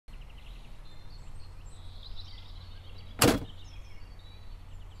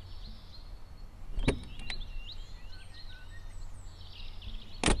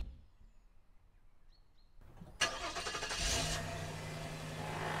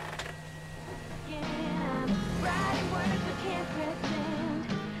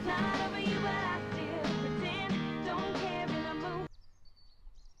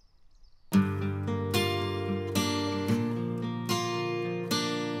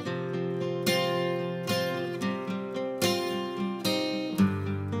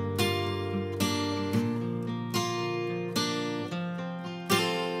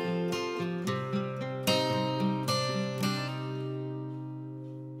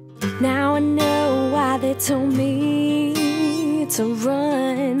Now I know why they told me to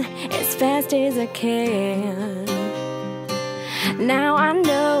run as fast as I can. Now I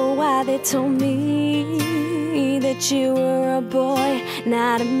know why they told me that you were a boy,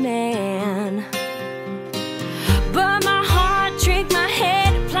 not a man. But my heart tricked my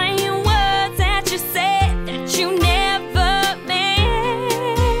head, playing words that you said that you never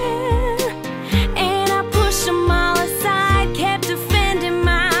meant. And I pushed them all aside, kept defending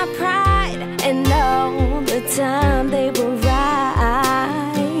my pride, and all the time they were right.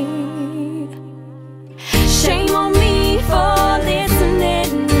 Shame on me for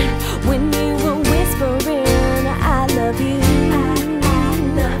listening when you were whispering, I love you.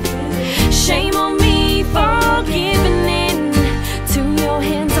 Shame on me for giving in to your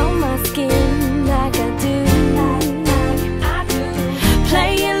hands on my skin like I do.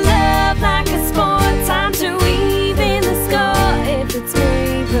 Playing love like a sport, time to even the score if it's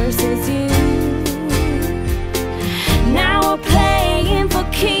me versus you. Now we're playing for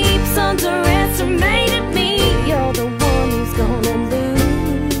keeps, underestimated me. You're the one who's gonna lose.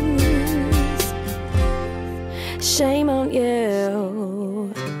 Shame on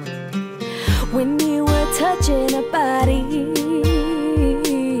you. When you were touching a body,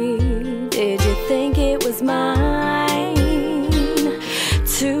 did you think it was mine?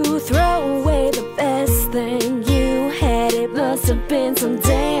 To throw away the best thing you had, it must have been some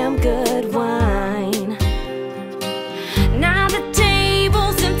damn good wine. Now the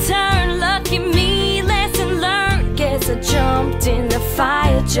tables have turned, lucky me, lesson learned. Guess I jumped in the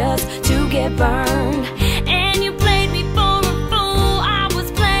fire just to get burned. And you played me for a fool, I was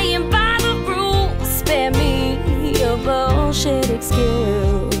playing by the rules. Spare me your bullshit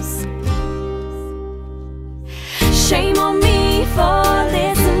excuse. Shame on me for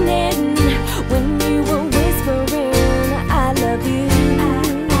listening when you were whispering, I love you.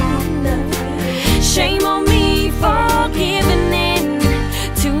 Shame on me for giving in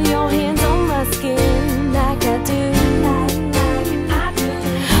to your hands on my skin like I do.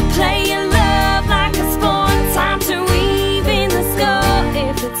 Playing love like a sport, time to even the score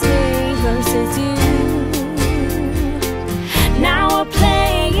if it's me versus you. Now we're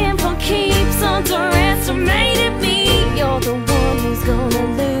playing for keeps, underestimated me. You're the one who's gonna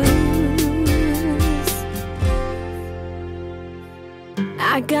lose.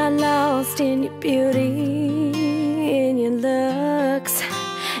 I got lost in your beauty, in your looks,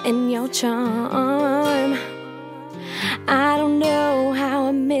 and your charm. I don't know how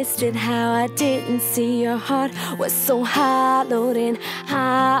I missed it, how I didn't see your heart was so hollowed and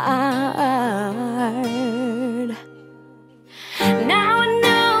hard.